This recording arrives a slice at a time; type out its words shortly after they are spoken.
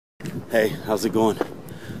Hey, how's it going?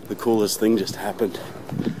 The coolest thing just happened.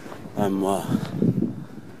 I'm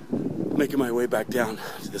making my way back down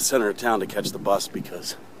to the center of town to catch the bus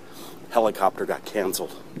because helicopter got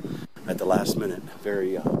canceled at the last minute.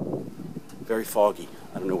 Very foggy.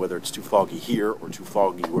 I don't know whether it's too foggy here or too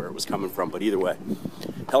foggy where it was coming from, but either way,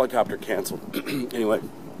 helicopter canceled. Anyway,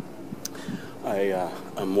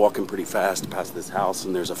 I'm walking pretty fast past this house,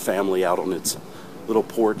 and there's a family out on its little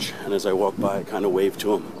porch, and as I walk by, I kind of wave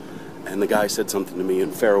to him, and the guy said something to me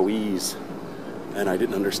in Faroese, and I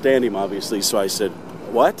didn't understand him, obviously, so I said,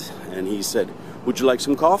 "What?" And he said, "Would you like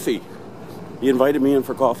some coffee?" He invited me in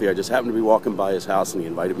for coffee. I just happened to be walking by his house, and he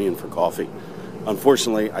invited me in for coffee.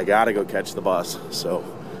 Unfortunately, I gotta go catch the bus, so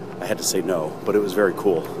I had to say no, but it was very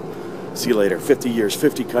cool. See you later. 50 years,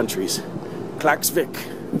 50 countries. Klaksvik,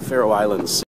 Faroe Islands.